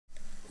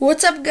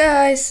What's up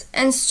guys,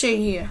 AntsCzech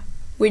here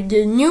with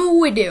the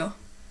new video.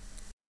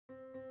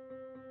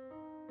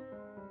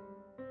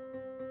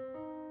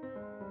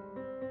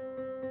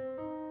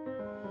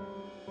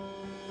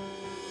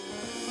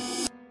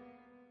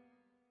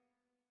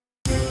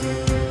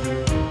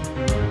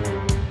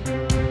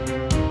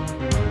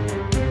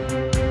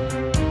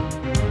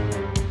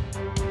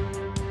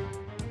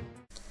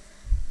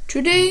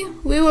 Today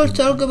we will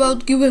talk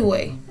about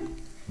giveaway.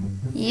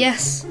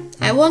 Yes,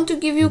 I want to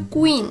give you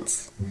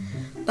queens.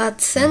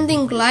 But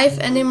sending live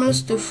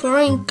animals to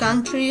foreign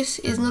countries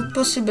is not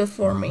possible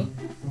for me,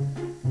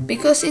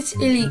 because it's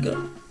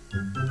illegal.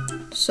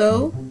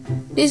 So,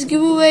 this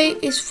giveaway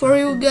is for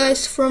you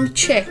guys from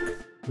Czech.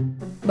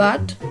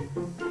 But,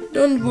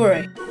 don't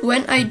worry,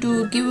 when I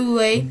do a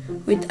giveaway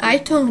with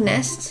itongue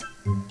nests,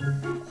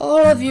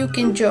 all of you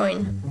can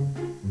join.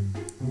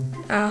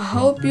 I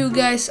hope you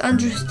guys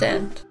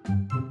understand.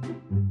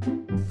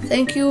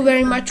 Thank you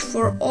very much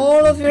for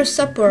all of your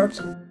support.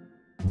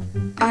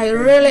 I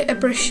really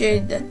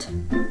appreciate that.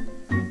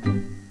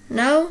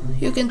 Now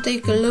you can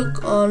take a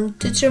look on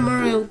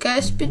Tetremorial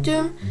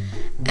Caespitum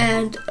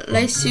and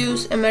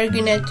Lycius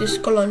emarginatus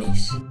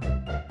colonies.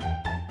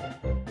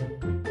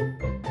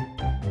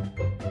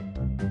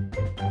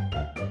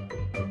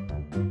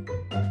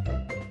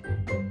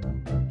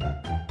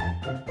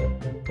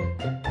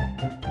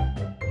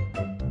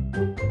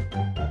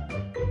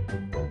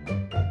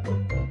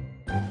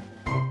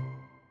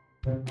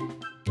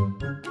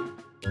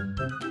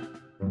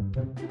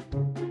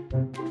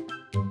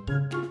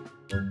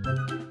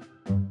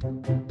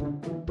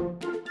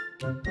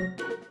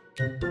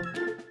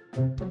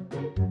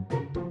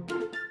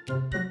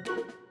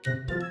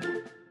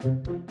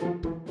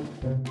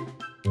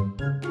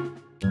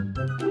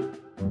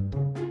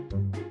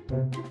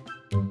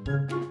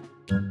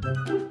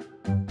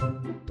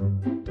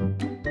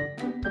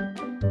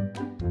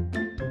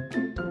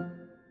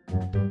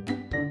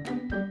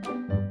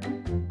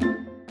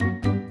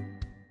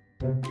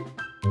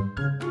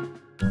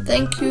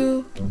 Thank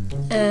you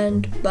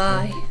and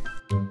bye.